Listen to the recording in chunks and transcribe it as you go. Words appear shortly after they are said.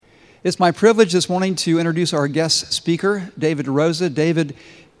It's my privilege this morning to introduce our guest speaker, David Rosa. David,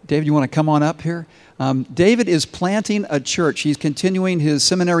 you want to come on up here? David is planting a church. He's continuing his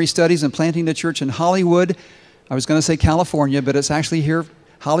seminary studies and planting a church in Hollywood. I was going to say California, but it's actually here,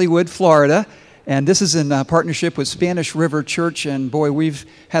 Hollywood, Florida. And this is in partnership with Spanish River Church. And boy, we've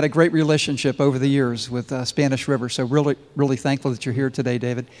had a great relationship over the years with Spanish River. So really thankful that you're here today,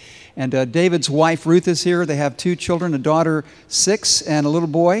 David. And David's wife, Ruth, is here. They have 2 children, a daughter, 6, and a little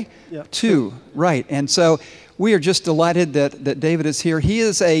boy, 2. Right. And so we are just delighted that David is here. He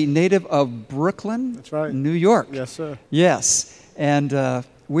is a native of Brooklyn, That's right. New York. Yes, sir. Yes. And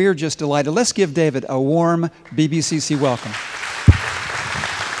we are just delighted. Let's give David a warm BBCC welcome.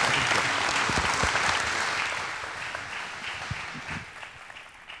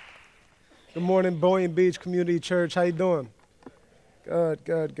 Good morning, Boynton Beach Community Church. How you doing?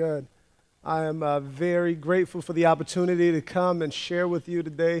 Good. I am very grateful for the opportunity to come and share with you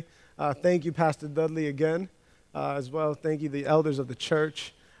today. Thank you, Pastor Dudley, again, as well. Thank you, the elders of the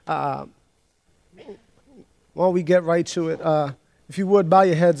church. Why don't we get right to it? If you would, bow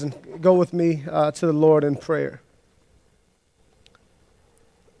your heads and go with me to the Lord in prayer.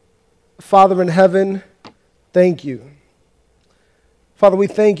 Father in heaven, thank you. Father, we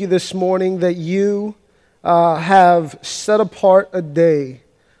thank you this morning that you have set apart a day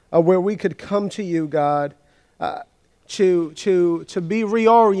where we could come to you, God, to be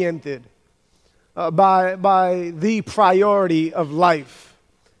reoriented by the priority of life,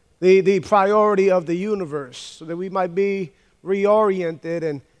 the priority of the universe, so that we might be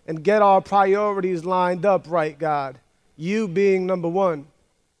reoriented and get our priorities lined up right, God, you being number one.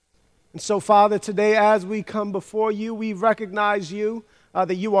 And so, Father, today as we come before you, we recognize you,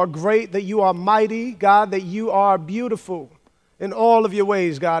 that you are great, that you are mighty, God, that you are beautiful in all of your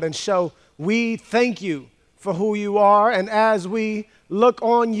ways, God. And so we thank you for who you are. And as we look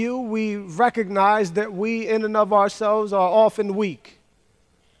on you, we recognize that we in and of ourselves are often weak,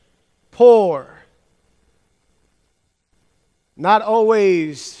 poor, not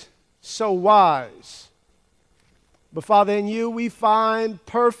always so wise. But Father, in you we find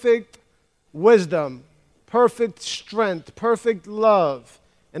perfect wisdom, perfect strength, perfect love,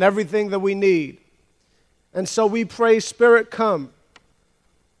 and everything that we need. And so we pray, Spirit, come.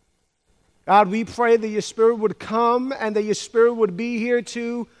 God, we pray that your Spirit would come and that your Spirit would be here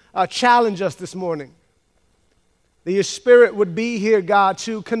to challenge us this morning. That your Spirit would be here, God,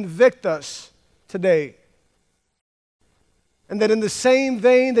 to convict us today. And that in the same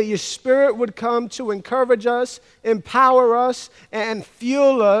vein that your Spirit would come to encourage us, empower us, and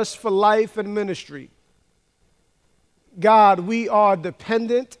fuel us for life and ministry. God, we are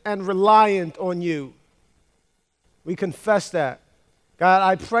dependent and reliant on you. We confess that. God,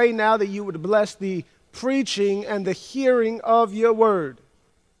 I pray now that you would bless the preaching and the hearing of your word.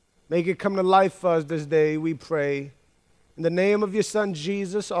 Make it come to life for us this day, we pray. In the name of your Son,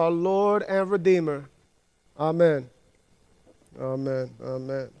 Jesus, our Lord and Redeemer. Amen. Amen.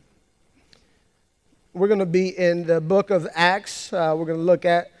 We're going to be in the book of Acts. We're going to look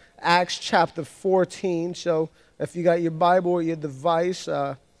at Acts chapter 14. So if you got your Bible or your device,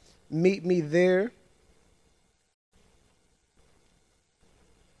 meet me there.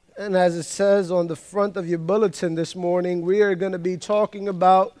 And as it says on the front of your bulletin this morning, we are going to be talking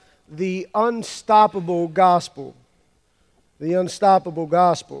about the unstoppable gospel. The unstoppable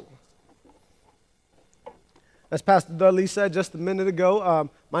gospel. As Pastor Dudley said just a minute ago,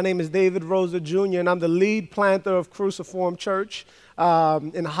 my name is David Rosa Jr., and I'm the lead planter of Cruciform Church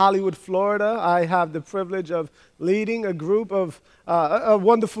in Hollywood, Florida. I have the privilege of leading a group of a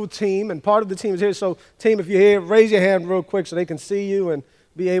wonderful team, and part of the team is here. So, team, if you're here, raise your hand real quick so they can see you and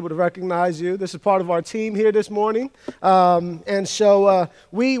be able to recognize you. This is part of our team here this morning. And so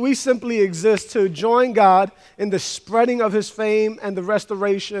we simply exist to join God in the spreading of his fame and the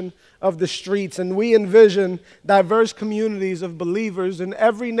restoration of the streets. And we envision diverse communities of believers in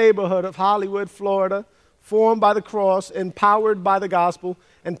every neighborhood of Hollywood, Florida, formed by the cross, empowered by the gospel,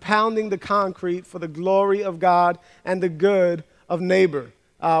 and pounding the concrete for the glory of God and the good of neighbor.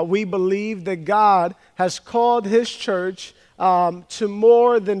 We believe that God has called his church to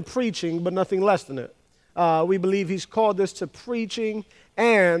more than preaching, but nothing less than it. We believe he's called us to preaching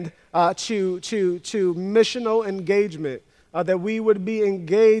and to missional engagement, that we would be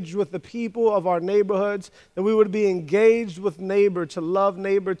engaged with the people of our neighborhoods, that we would be engaged with neighbor, to love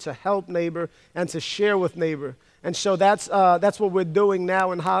neighbor, to help neighbor, and to share with neighbor. And so that's what we're doing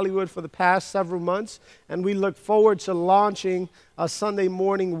now in Hollywood for the past several months. And we look forward to launching a Sunday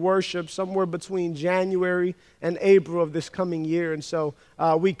morning worship somewhere between January and April of this coming year. And so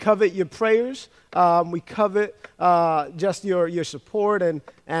we covet your prayers. We covet just your support and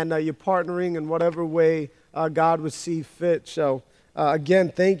your partnering in whatever way God would see fit. So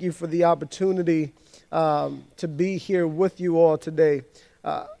again, thank you for the opportunity to be here with you all today.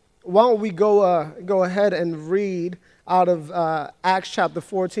 Why don't we go ahead and read out of Acts chapter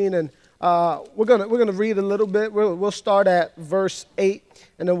 14, and we're gonna read a little bit. We'll start at verse 8,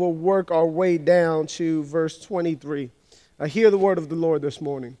 and then we'll work our way down to verse 23. Hear the word of the Lord this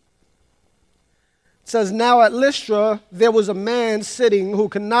morning. It says, "Now at Lystra there was a man sitting who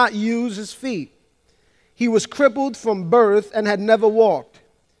could not use his feet. He was crippled from birth and had never walked.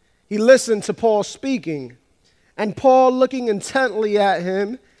 He listened to Paul speaking, and Paul, looking intently at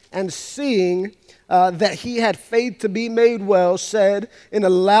him and seeing that he had faith to be made well, said in a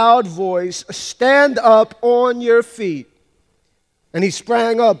loud voice, 'Stand up on your feet.' And he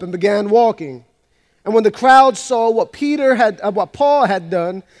sprang up and began walking. And when the crowd saw what Paul had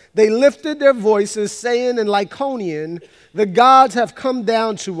done, they lifted their voices, saying in Lycaonian, 'The gods have come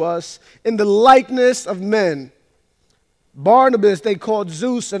down to us in the likeness of men.' Barnabas they called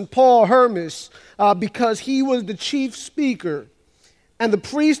Zeus, and Paul Hermes, because he was the chief speaker. And the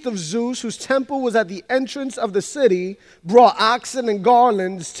priest of Zeus, whose temple was at the entrance of the city, brought oxen and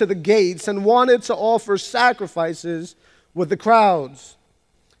garlands to the gates and wanted to offer sacrifices with the crowds.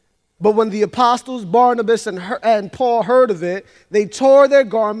 But when the apostles Barnabas and Paul heard of it, they tore their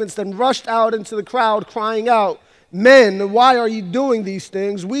garments and rushed out into the crowd, crying out, 'Men, why are you doing these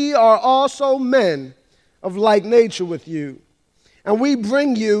things? We are also men of like nature with you. And we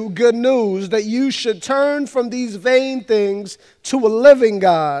bring you good news that you should turn from these vain things to a living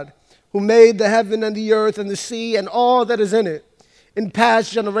God, who made the heaven and the earth and the sea and all that is in it. In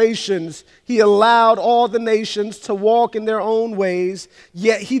past generations, he allowed all the nations to walk in their own ways,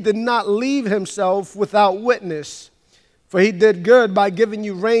 yet he did not leave himself without witness. For he did good by giving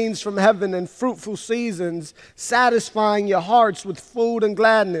you rains from heaven and fruitful seasons, satisfying your hearts with food and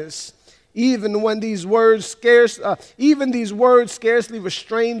gladness. Even these words scarcely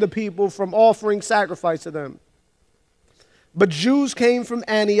restrained the people from offering sacrifice to them. But Jews came from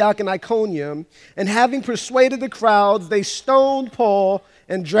Antioch and Iconium, and having persuaded the crowds, they stoned Paul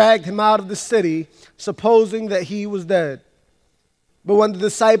and dragged him out of the city, supposing that he was dead. But when the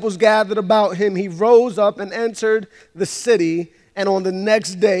disciples gathered about him, he rose up and entered the city, and on the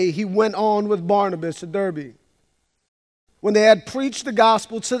next day he went on with Barnabas to Derbe. When they had preached the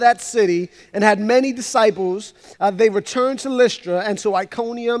gospel to that city and had many disciples, they returned to Lystra and to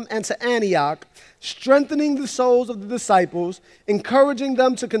Iconium and to Antioch, strengthening the souls of the disciples, encouraging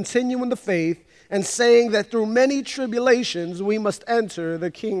them to continue in the faith, and saying that through many tribulations we must enter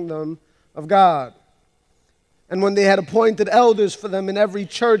the kingdom of God. And when they had appointed elders for them in every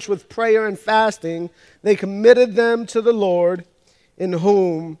church with prayer and fasting, they committed them to the Lord in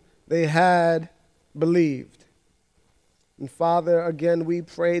whom they had believed." And Father, again, we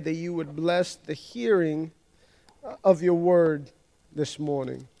pray that you would bless the hearing of your word this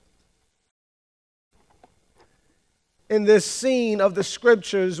morning. In this scene of the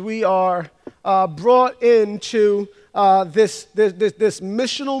scriptures, we are brought into this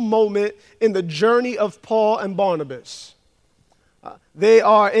missional moment in the journey of Paul and Barnabas. They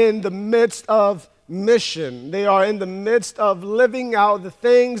are in the midst of mission. They are in the midst of living out the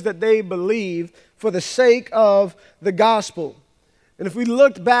things that they believe for the sake of the gospel. And if we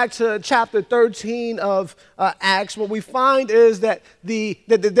look back to chapter 13 of Acts, what we find is that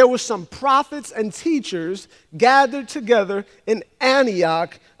there were some prophets and teachers gathered together in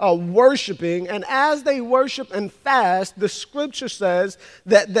Antioch worshiping. And as they worship and fast, the scripture says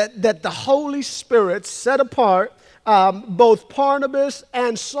that the Holy Spirit set apart both Barnabas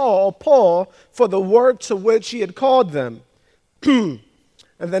and Paul, for the work to which he had called them. And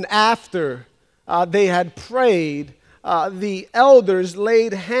then after they had prayed, the elders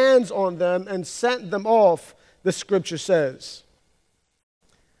laid hands on them and sent them off, the scripture says.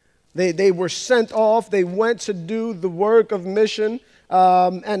 They were sent off. They went to do the work of mission,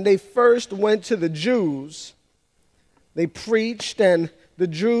 and they first went to the Jews. They preached, and the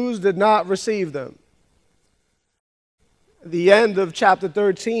Jews did not receive them. At the end of chapter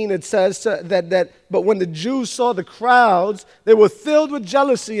 13, it says but when the Jews saw the crowds, they were filled with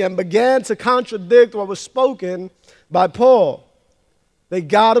jealousy and began to contradict what was spoken by Paul. They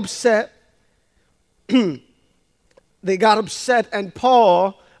got upset. And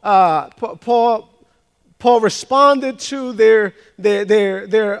Paul responded to their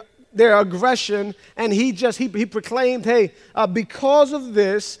their aggression, and he proclaimed, hey, because of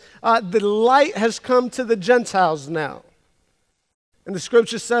this, the light has come to the Gentiles now. And the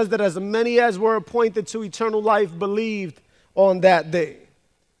scripture says that as many as were appointed to eternal life believed on that day.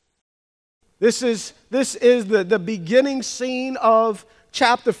 This is the beginning scene of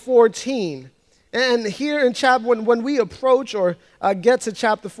chapter 14. And here in when we approach or get to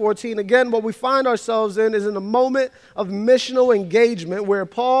chapter 14, again, what we find ourselves in is in a moment of missional engagement where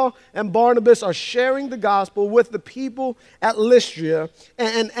Paul and Barnabas are sharing the gospel with the people at Lystra,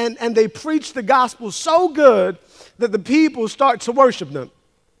 and they preach the gospel so good that the people start to worship them.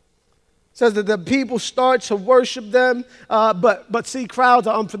 It says that the people start to worship them, but see, crowds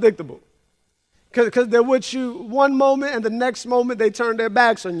are unpredictable. Because they're with you one moment and the next moment they turn their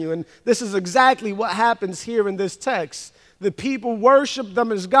backs on you. And this is exactly what happens here in this text. The people worship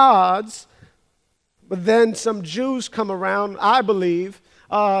them as gods, but then some Jews come around, I believe,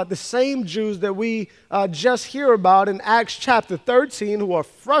 the same Jews that we just hear about in Acts chapter 13, who are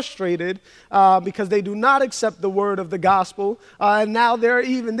frustrated because they do not accept the word of the gospel. And now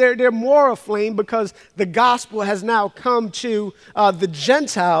they're more aflame because the gospel has now come to the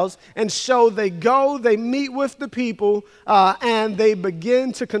Gentiles. And so they meet with the people, and they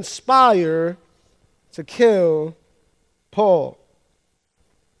begin to conspire to kill Paul.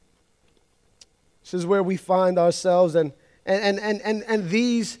 This is where we find ourselves, and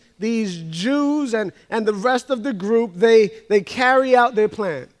these Jews and the rest of the group, they carry out their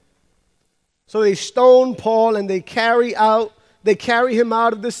plan. So they stone Paul and they carry him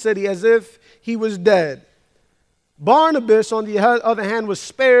out of the city as if he was dead. Barnabas, on the other hand, was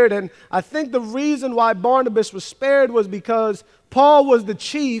spared, and I think the reason why Barnabas was spared was because Paul was the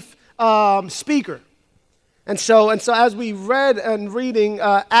chief speaker. And so as we read and reading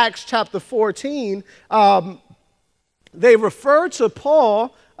Acts chapter 14, they refer to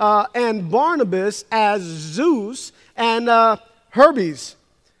Paul and Barnabas as Zeus and Hermes.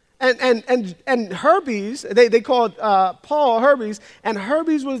 And Hermes, they called Paul Hermes, and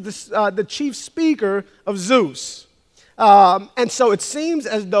Hermes was the chief speaker of Zeus. And so it seems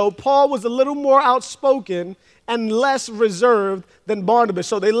as though Paul was a little more outspoken and less reserved than Barnabas.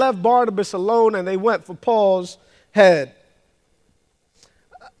 So they left Barnabas alone and they went for Paul's head.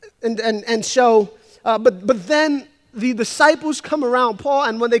 But then the disciples come around Paul,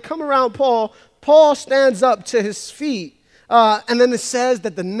 and when they come around Paul, Paul stands up to his feet. And then it says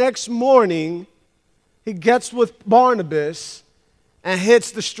that the next morning, he gets with Barnabas and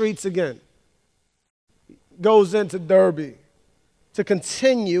hits the streets again. Goes into Derbe to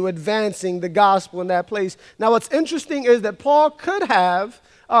continue advancing the gospel in that place. Now, what's interesting is that Paul could have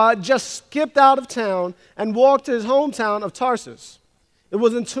just skipped out of town and walked to his hometown of Tarsus. It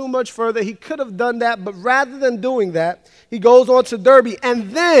wasn't too much further. He could have done that, but rather than doing that, he goes on to Derbe,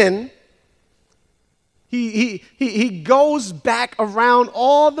 and then he goes back around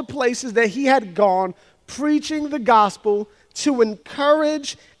all the places that he had gone, preaching the gospel to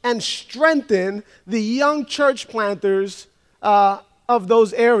encourage and strengthen the young church planters of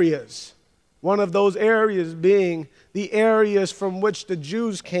those areas. One of those areas being the areas from which the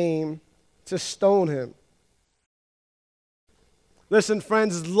Jews came to stone him. Listen,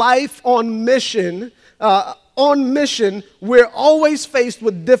 friends, life on mission, we're always faced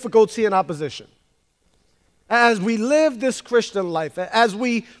with difficulty and opposition. As we live this Christian life, as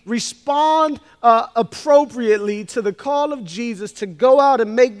we respond appropriately to the call of Jesus to go out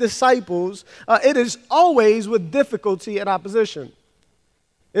and make disciples, it is always with difficulty and opposition.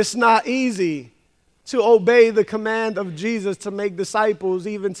 It's not easy to obey the command of Jesus to make disciples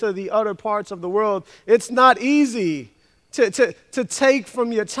even to the other parts of the world. It's not easy to take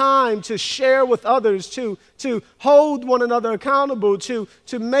from your time, to share with others, to hold one another accountable, to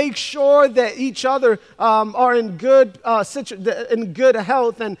make sure that each other are in good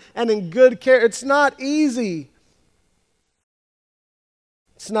health and in good care. It's not easy.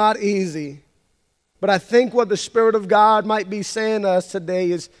 It's not easy. But I think what the Spirit of God might be saying to us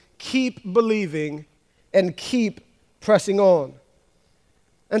today is keep believing and keep pressing on.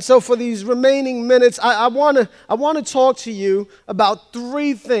 And so for these remaining minutes, I want to talk to you about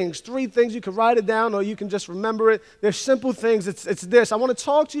three things. Three things. You can write it down or you can just remember it. They're simple things. It's this. I want to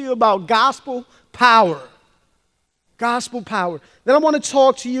talk to you about gospel power. Gospel power. Then I want to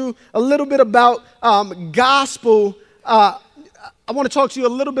talk to you a little bit about gospel. I want to talk to you a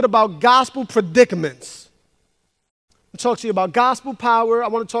little bit about gospel predicaments. I'll talk to you about gospel power. I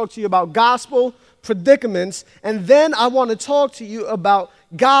want to talk to you about gospel predicaments. And then I want to talk to you about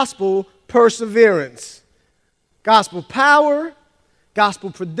gospel perseverance. Gospel power,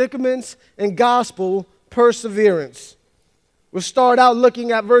 gospel predicaments, and gospel perseverance. We'll start out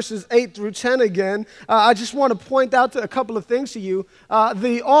looking at verses 8 through 10 again. I just want to point out a couple of things to you.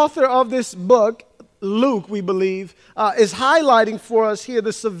 The author of this book, Luke, we believe, is highlighting for us here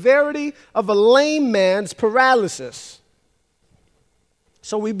the severity of a lame man's paralysis.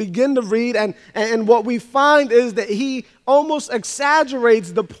 So we begin to read, and what we find is that he almost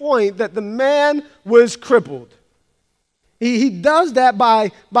exaggerates the point that the man was crippled. He does that by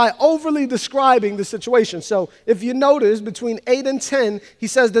overly describing the situation. So if you notice, between 8 and 10, he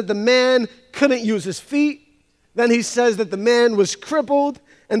says that the man couldn't use his feet. Then he says that the man was crippled.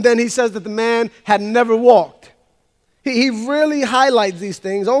 And then he says that the man had never walked. He really highlights these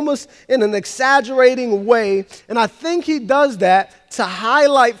things almost in an exaggerating way. And I think he does that to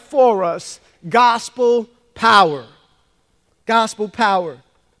highlight for us gospel power. Gospel power.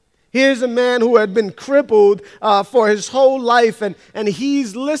 Here's a man who had been crippled for his whole life, and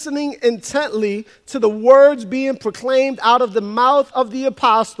he's listening intently to the words being proclaimed out of the mouth of the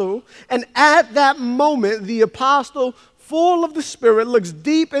apostle. And at that moment, the apostle, full of the Spirit, looks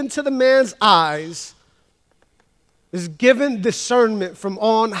deep into the man's eyes, is given discernment from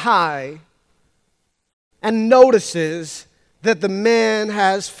on high, and notices that the man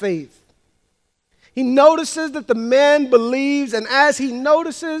has faith. He notices that the man believes, and as he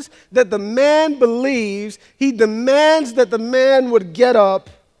notices that the man believes, he demands that the man would get up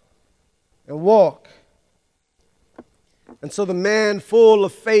and walk. And so the man, full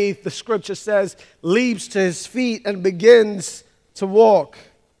of faith, the scripture says, leaps to his feet and begins to walk.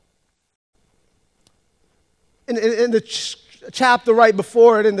 In the chapter right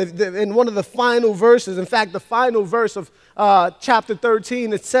before it, in one of the final verses, in fact, the final verse of chapter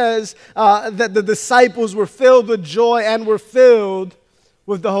 13, it says that the disciples were filled with joy and were filled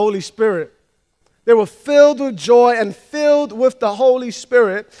with the Holy Spirit. They were filled with joy and filled with the Holy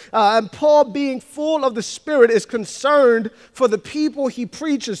Spirit. And Paul, being full of the Spirit, is concerned for the people he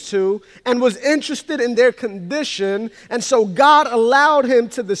preaches to and was interested in their condition. And so God allowed him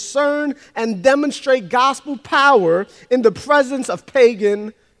to discern and demonstrate gospel power in the presence of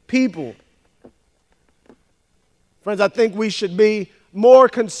pagan people. Friends, I think we should be more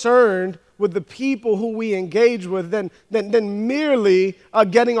concerned with the people who we engage with than merely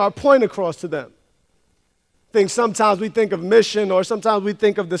getting our point across to them. Sometimes we think of mission, or sometimes we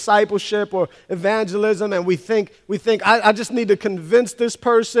think of discipleship or evangelism, and we think I just need to convince this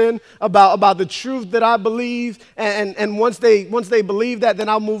person about the truth that I believe, and once they believe that, then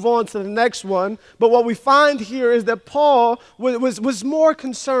I'll move on to the next one. But what we find here is that Paul was more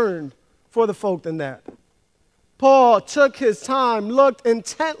concerned for the folk than that. Paul took his time, looked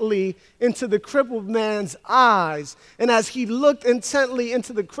intently into the crippled man's eyes. And as he looked intently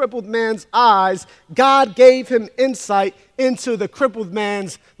into the crippled man's eyes, God gave him insight into the crippled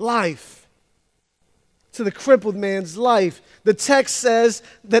man's life. To the crippled man's life. The text says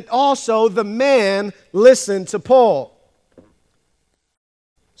that also the man listened to Paul,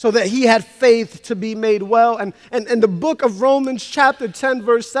 so that he had faith to be made well. And the book of Romans chapter 10,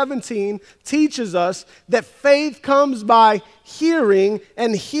 verse 17 teaches us that faith comes by hearing,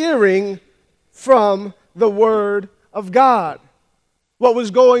 and hearing from the word of God. What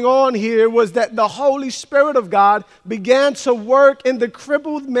was going on here was that the Holy Spirit of God began to work in the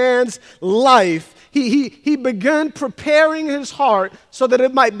crippled man's life. He began preparing his heart so that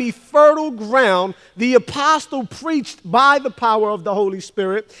it might be fertile ground. The apostle preached by the power of the Holy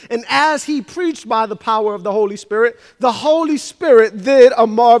Spirit. And as he preached by the power of the Holy Spirit did a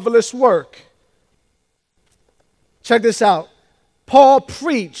marvelous work. Check this out. Paul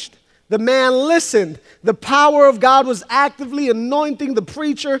preached. The man listened. The power of God was actively anointing the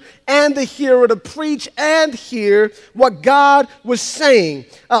preacher and the hearer to preach and hear what God was saying.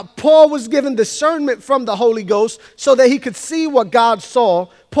 Paul was given discernment from the Holy Ghost so that he could see what God saw.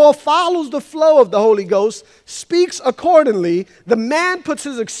 Paul follows the flow of the Holy Ghost, speaks accordingly. The man puts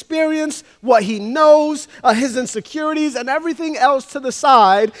his experience, what he knows, his insecurities, and everything else to the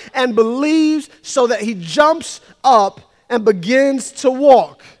side and believes, so that he jumps up and begins to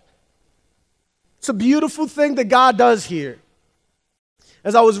walk. It's a beautiful thing that God does here.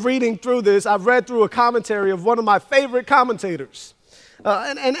 As I was reading through this, I read through a commentary of one of my favorite commentators.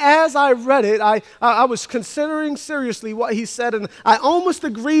 And as I read it, I was considering seriously what he said, and I almost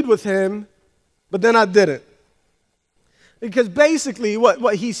agreed with him, but then I didn't. Because basically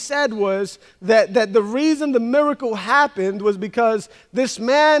what he said was that the reason the miracle happened was because this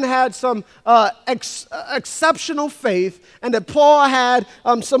man had some exceptional faith, and that Paul had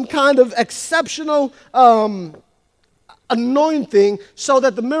some kind of exceptional anointing so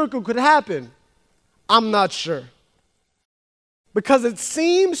that the miracle could happen. I'm not sure. Because it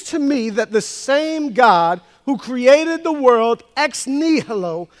seems to me that the same God who created the world ex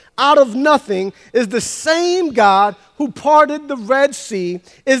nihilo, out of nothing, is the same God who parted the Red Sea,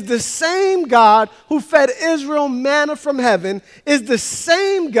 is the same God who fed Israel manna from heaven, is the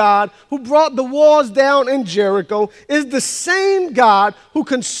same God who brought the walls down in Jericho, is the same God who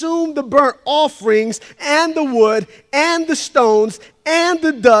consumed the burnt offerings and the wood and the stones and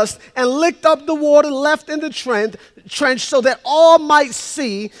the dust and licked up the water left in the trench so that all might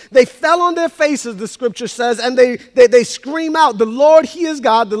see. They fell on their faces, the scripture says, and they scream out, "The Lord, He is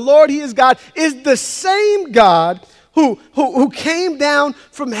God, the Lord, He is God," is the same God who came down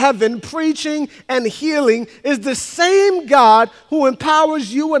from heaven preaching and healing, is the same God who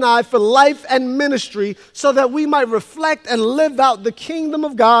empowers you and I for life and ministry so that we might reflect and live out the kingdom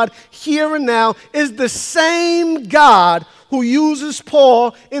of God here and now, is the same God who uses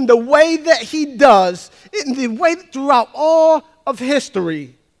Paul in the way that he does, in the way throughout all of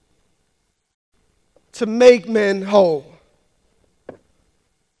history, to make men whole.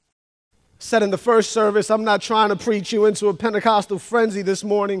 Said in the first service, I'm not trying to preach you into a Pentecostal frenzy this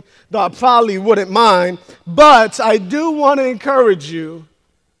morning, though I probably wouldn't mind, but I do want to encourage you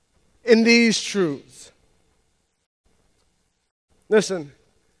in these truths. Listen,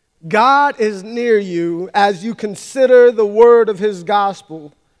 God is near you as you consider the word of His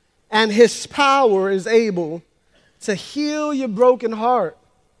gospel, and His power is able to heal your broken heart,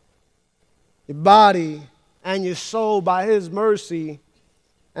 your body, and your soul by His mercy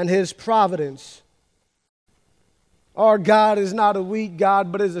and His providence. Our God is not a weak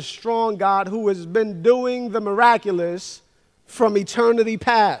God, but is a strong God who has been doing the miraculous from eternity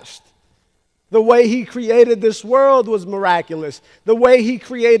past. The way He created this world was miraculous. The way He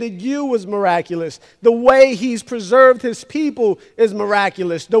created you was miraculous. The way He's preserved His people is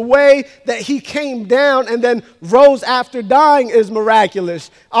miraculous. The way that He came down and then rose after dying is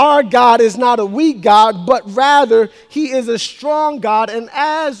miraculous. Our God is not a weak God, but rather He is a strong God. And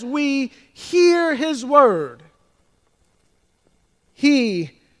as we hear His word,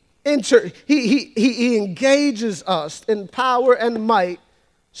 He engages us in power and might,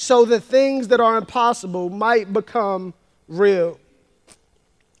 so that things that are impossible might become real.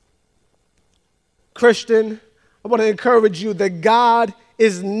 Christian, I want to encourage you that God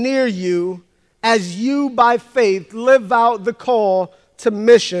is near you as you, by faith, live out the call to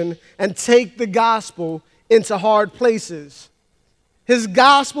mission and take the gospel into hard places. His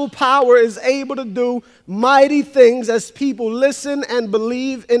gospel power is able to do mighty things as people listen and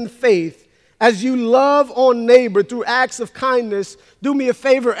believe in faith. As you love on neighbor through acts of kindness, do me a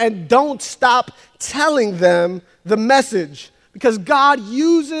favor and don't stop telling them the message. Because God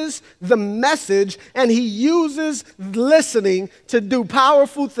uses the message and He uses listening to do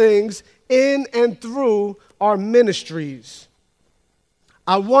powerful things in and through our ministries.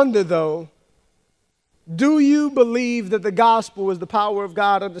 I wonder though, do you believe that the gospel is the power of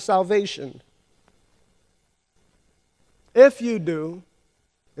God unto salvation? If you do,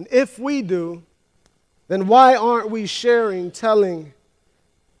 and if we do, then why aren't we sharing, telling,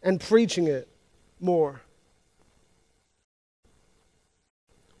 and preaching it more?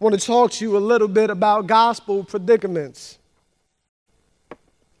 I want to talk to you a little bit about gospel predicaments.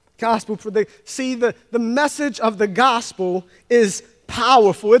 See, the message of the gospel is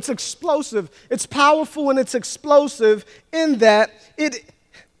powerful. It's explosive. It's powerful and it's explosive in that it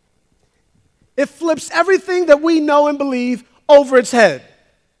flips everything that we know and believe over its head.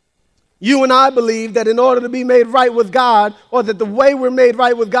 You and I believe that in order to be made right with God, or that the way we're made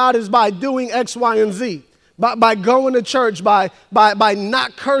right with God is by doing X, Y, and Z. By going to church, by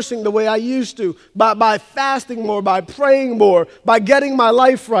not cursing the way I used to, by fasting more, by praying more, by getting my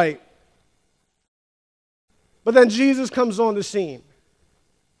life right. But then Jesus comes on the scene.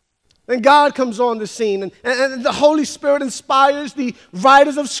 Then God comes on the scene, and the Holy Spirit inspires the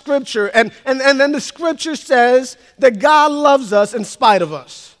writers of Scripture, and then the Scripture says that God loves us in spite of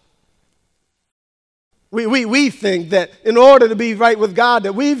us. We think that in order to be right with God,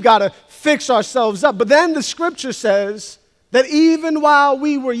 that we've got to fix ourselves up. But then the Scripture says that even while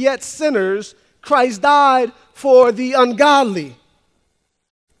we were yet sinners, Christ died for the ungodly.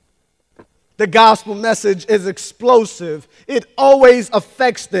 The gospel message is explosive. It always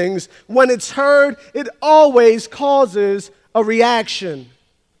affects things. When it's heard, it always causes a reaction.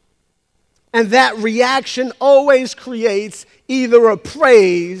 And that reaction always creates either a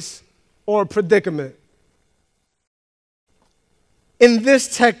praise or a predicament. In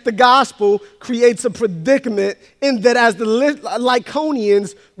this text, the gospel creates a predicament in that as the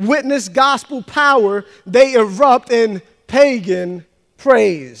Lycaonians witness gospel power, they erupt in pagan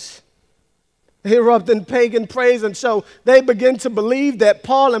praise. They erupt in pagan praise, and so they begin to believe that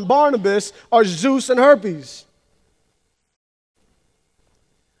Paul and Barnabas are Zeus and Herpes.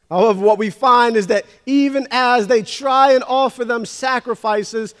 However, what we find is that even as they try and offer them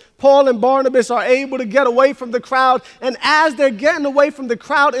sacrifices, Paul and Barnabas are able to get away from the crowd. And as they're getting away from the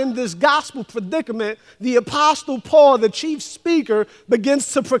crowd in this gospel predicament, the apostle Paul, the chief speaker,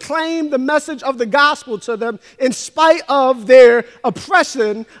 begins to proclaim the message of the gospel to them in spite of their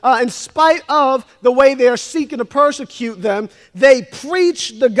oppression, in spite of the way they are seeking to persecute them. They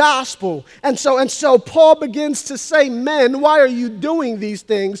preach the gospel. And so Paul begins to say, men, why are you doing these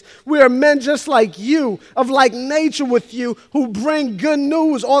things? We are men just like you, of like nature with you, who bring good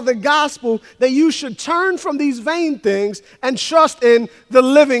news or the gospel, that you should turn from these vain things and trust in the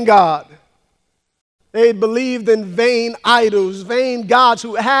living God. They believed in vain idols, vain gods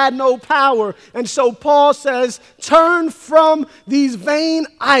who had no power. And so Paul says, turn from these vain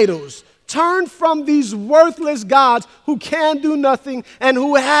idols. Turn from these worthless gods who can do nothing and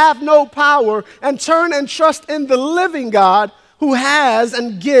who have no power, and turn and trust in the living God who has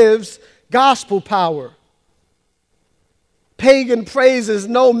and gives gospel power. Pagan praise is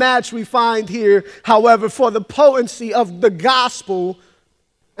no match, we find here, however, for the potency of the gospel.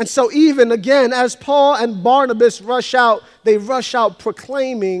 And so even again, as Paul and Barnabas rush out, they rush out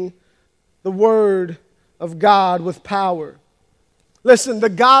proclaiming the word of God with power. Listen, the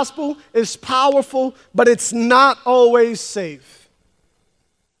gospel is powerful, but it's not always safe.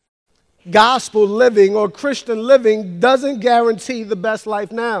 Gospel living or Christian living doesn't guarantee the best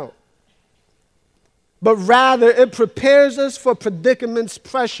life now, but rather it prepares us for predicaments,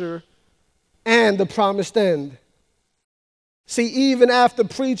 pressure, and the promised end. See, even after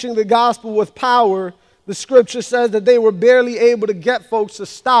preaching the gospel with power, the scripture says that they were barely able to get folks to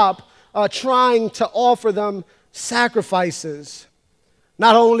stop trying to offer them sacrifices.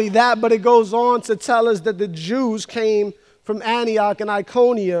 Not only that, but it goes on to tell us that the Jews came from Antioch and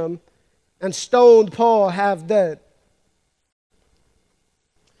Iconium and stoned Paul half dead.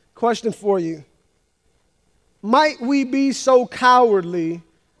 Question for you. Might we be so cowardly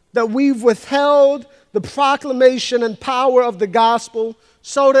that we've withheld the proclamation and power of the gospel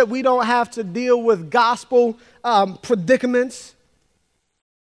so that we don't have to deal with gospel predicaments?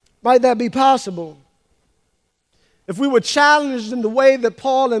 Might that be possible? If we were challenged in the way that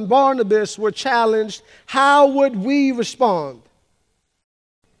Paul and Barnabas were challenged, how would we respond?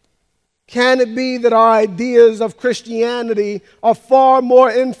 Can it be that our ideas of Christianity are far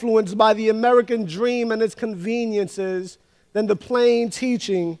more influenced by the American dream and its conveniences than the plain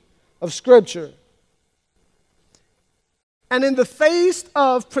teaching of Scripture? And in the face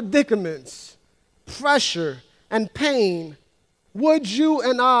of predicaments, pressure, and pain, would you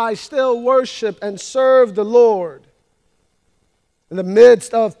and I still worship and serve the Lord? In the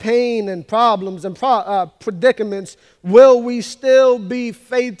midst of pain and problems and predicaments, will we still be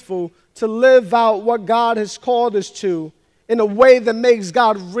faithful to live out what God has called us to in a way that makes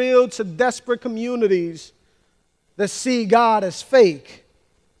God real to desperate communities that see God as fake?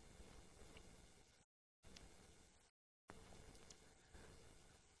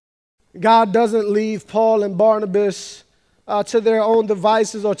 God doesn't leave Paul and Barnabas to their own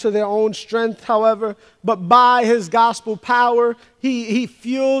devices or to their own strength, however, but by his gospel power, he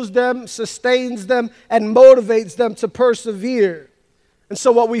fuels them, sustains them, and motivates them to persevere. And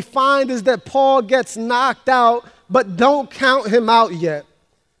so what we find is that Paul gets knocked out, but don't count him out yet.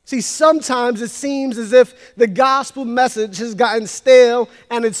 See, sometimes it seems as if the gospel message has gotten stale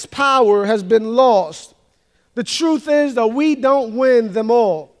and its power has been lost. The truth is that we don't win them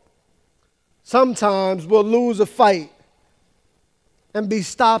all. Sometimes we'll lose a fight and be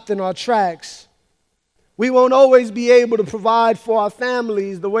stopped in our tracks. We won't always be able to provide for our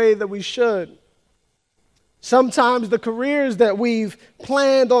families the way that we should. Sometimes the careers that we've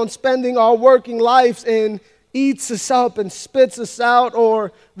planned on spending our working lives in eats us up and spits us out,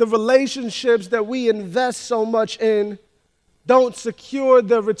 or the relationships that we invest so much in don't secure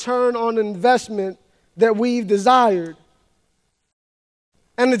the return on investment that we've desired.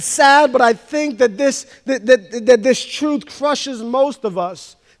 And it's sad, but I think that this truth crushes most of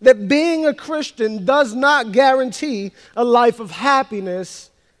us, that being a Christian does not guarantee a life of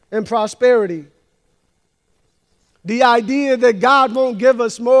happiness and prosperity. The idea that God won't give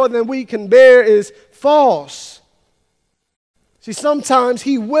us more than we can bear is false. See, sometimes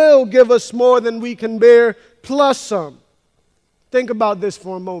He will give us more than we can bear, plus some. Think about this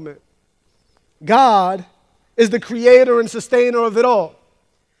for a moment. God is the creator and sustainer of it all.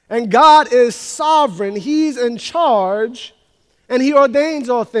 And God is sovereign. He's in charge, and He ordains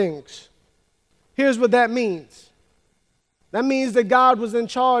all things. Here's what that means. That means that God was in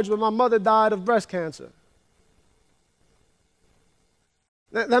charge when my mother died of breast cancer.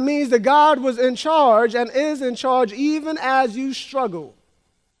 That means that God was in charge and is in charge even as you struggle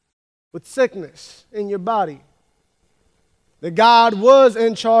with sickness in your body. That God was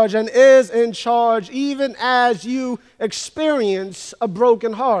in charge and is in charge even as you experience a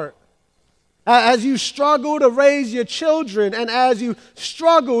broken heart. As you struggle to raise your children and as you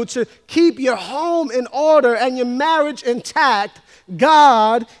struggle to keep your home in order and your marriage intact,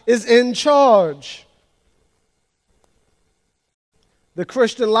 God is in charge. The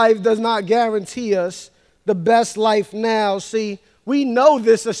Christian life does not guarantee us the best life now. See, we know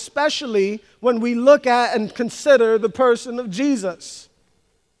this especially when we look at and consider the person of Jesus.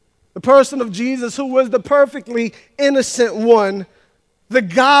 The person of Jesus who was the perfectly innocent one, the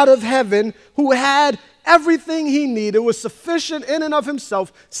God of heaven who had everything he needed, was sufficient in and of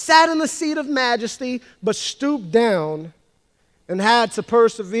himself, sat in the seat of majesty, but stooped down and had to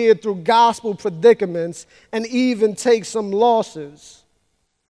persevere through gospel predicaments and even take some losses.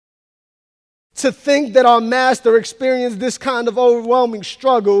 To think that our master experienced this kind of overwhelming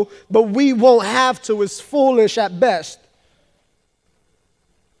struggle, but we won't have to, is foolish at best.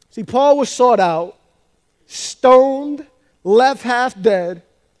 See, Paul was sought out, stoned, left half dead,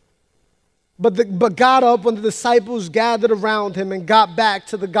 but got up when the disciples gathered around him and got back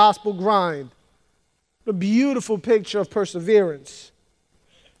to the gospel grind. A beautiful picture of perseverance.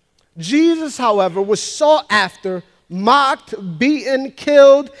 Jesus, however, was sought after, mocked, beaten,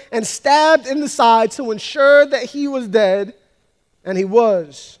 killed, and stabbed in the side to ensure that he was dead, and he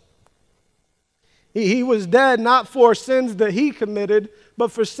was. He was dead not for sins that he committed,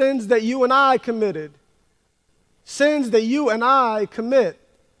 but for sins that you and I committed. Sins that you and I commit.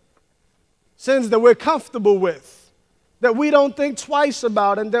 Sins that we're comfortable with, that we don't think twice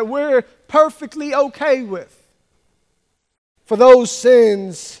about, and that we're perfectly okay with. For those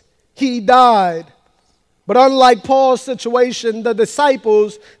sins, he died. But unlike Paul's situation, the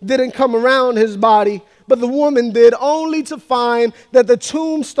disciples didn't come around his body, but the woman did, only to find that the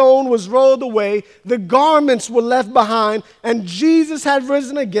tombstone was rolled away, the garments were left behind, and Jesus had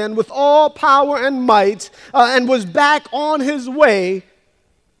risen again with all power and might, and was back on his way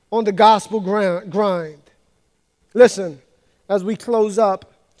on the gospel grind. Listen, as we close up,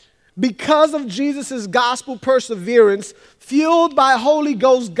 because of Jesus' gospel perseverance, fueled by Holy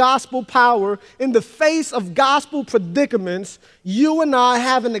Ghost gospel power in the face of gospel predicaments, you and I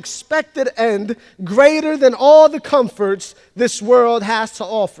have an expected end greater than all the comforts this world has to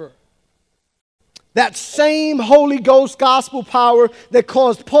offer. That same Holy Ghost gospel power that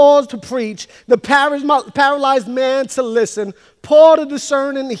caused Paul to preach, the paralyzed man to listen, Paul to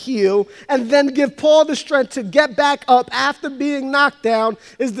discern and heal, and then give Paul the strength to get back up after being knocked down,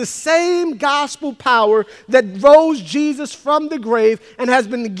 is the same gospel power that rose Jesus from the grave and has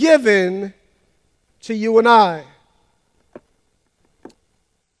been given to you and I.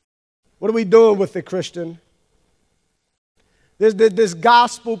 What are we doing with it, Christian? This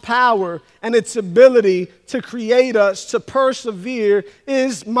gospel power and its ability to create us to persevere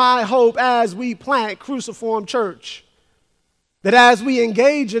is my hope as we plant Cruciform Church. That as we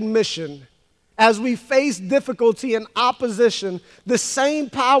engage in mission, as we face difficulty and opposition, the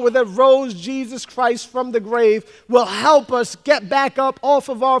same power that rose Jesus Christ from the grave will help us get back up off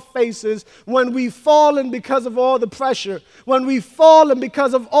of our faces when we've fallen because of all the pressure, when we've fallen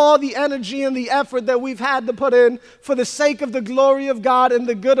because of all the energy and the effort that we've had to put in for the sake of the glory of God and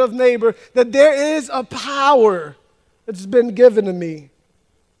the good of neighbor, that there is a power that's been given to me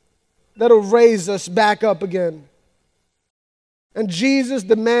that'll raise us back up again. And Jesus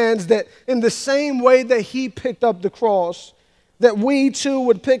demands that in the same way that he picked up the cross, that we too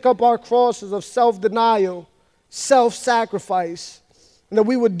would pick up our crosses of self-denial, self-sacrifice, and that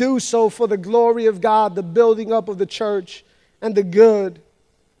we would do so for the glory of God, the building up of the church, and the good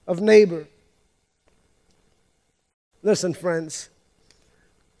of neighbor. Listen, friends.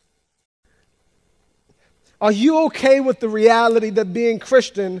 Are you okay with the reality that being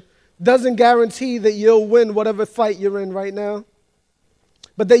Christian doesn't guarantee that you'll win whatever fight you're in right now?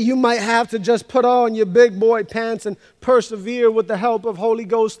 But that you might have to just put on your big boy pants and persevere with the help of Holy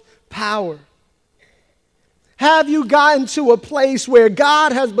Ghost power? Have you gotten to a place where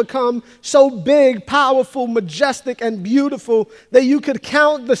God has become so big, powerful, majestic, and beautiful that you could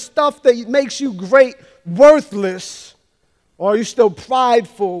count the stuff that makes you great worthless? Or are you still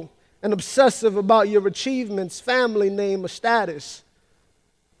prideful and obsessive about your achievements, family name, or status?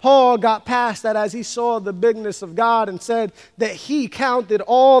 Paul got past that as he saw the bigness of God and said that he counted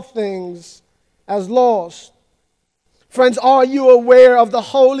all things as lost Friends, are you aware of the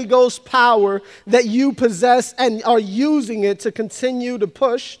Holy Ghost power that you possess and are using it to continue to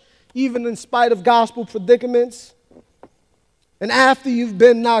push, even in spite of gospel predicaments? And after you've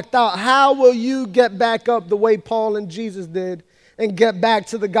been knocked out, how will you get back up the way Paul and Jesus did and get back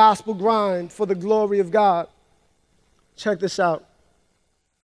to the gospel grind for the glory of God? Check this out.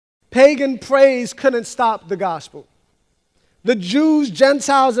 Pagan praise couldn't stop the gospel. The Jews,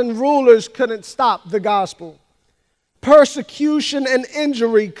 Gentiles, and rulers couldn't stop the gospel. Persecution and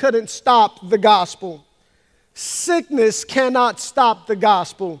injury couldn't stop the gospel. Sickness cannot stop the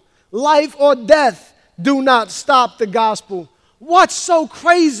gospel. Life or death do not stop the gospel. What's so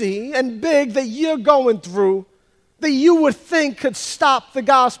crazy and big that you're going through that you would think could stop the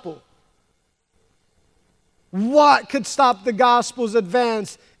gospel? What could stop the gospel's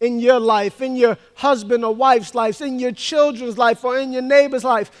advance in your life, in your husband or wife's life, in your children's life, or in your neighbor's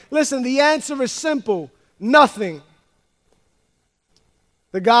life? Listen, the answer is simple: nothing.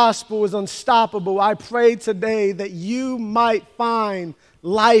 The gospel is unstoppable. I pray today that you might find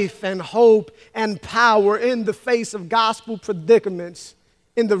life and hope and power in the face of gospel predicaments,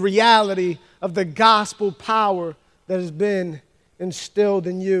 in the reality of the gospel power that has been instilled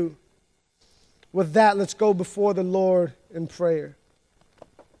in you. With that, let's go before the Lord in prayer.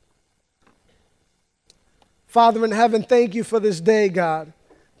 Father in heaven, thank you for this day, God.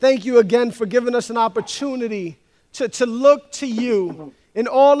 Thank you again for giving us an opportunity to look to you in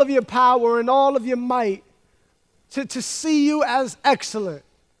all of your power and all of your might, to see you as excellent,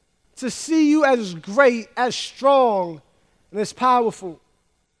 to see you as great, as strong, and as powerful.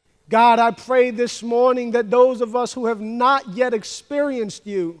 God, I pray this morning that those of us who have not yet experienced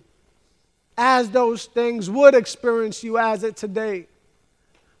you as those things would experience you as it today.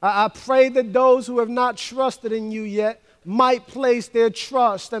 I pray that those who have not trusted in you yet might place their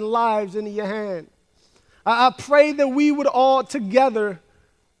trust and lives into your hand. I pray that we would all together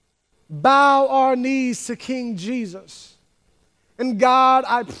bow our knees to King Jesus. And God,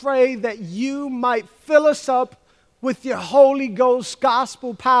 I pray that you might fill us up with your Holy Ghost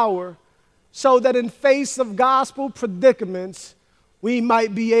gospel power so that in face of gospel predicaments, we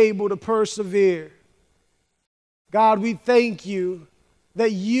might be able to persevere. God, we thank you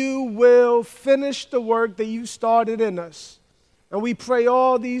that you will finish the work that you started in us. And we pray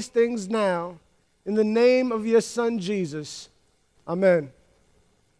all these things now in the name of your Son, Jesus. Amen.